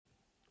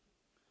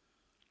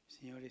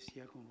Signore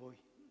sia con voi.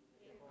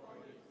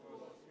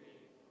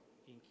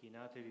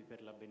 Inchinatevi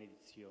per la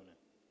benedizione.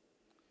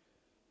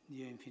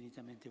 Dio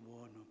infinitamente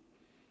buono,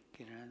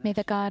 che nella May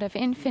the God of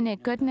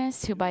infinite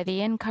goodness, who by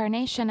the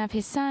incarnation of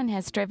his Son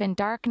has driven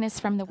darkness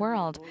from the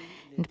world,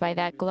 and by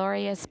that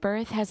glorious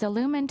birth has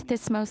illumined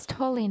this most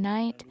holy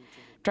night,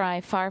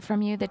 drive far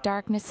from you the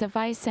darkness of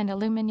vice and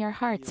illumine your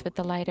hearts with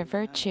the light of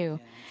virtue.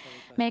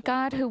 May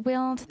God, who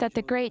willed that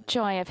the great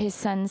joy of his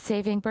Son's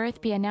saving birth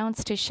be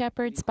announced to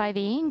shepherds by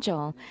the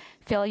angel,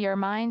 fill your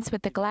minds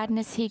with the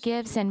gladness he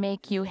gives and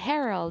make you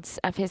heralds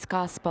of his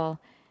gospel.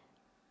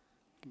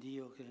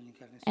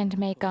 And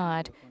may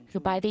God,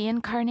 who by the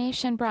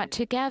incarnation brought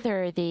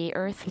together the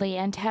earthly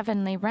and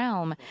heavenly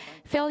realm,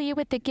 fill you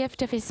with the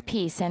gift of his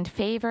peace and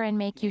favor and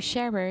make you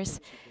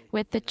sharers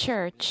with the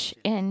Church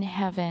in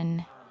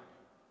heaven.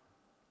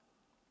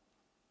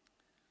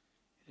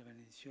 La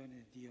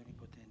benedizione di Dio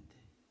Onnipotente,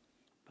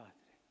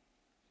 Padre,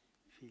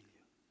 Figlio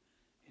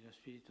e lo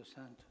Spirito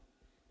Santo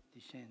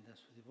discenda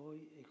su di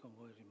voi e con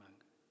voi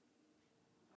rimanga.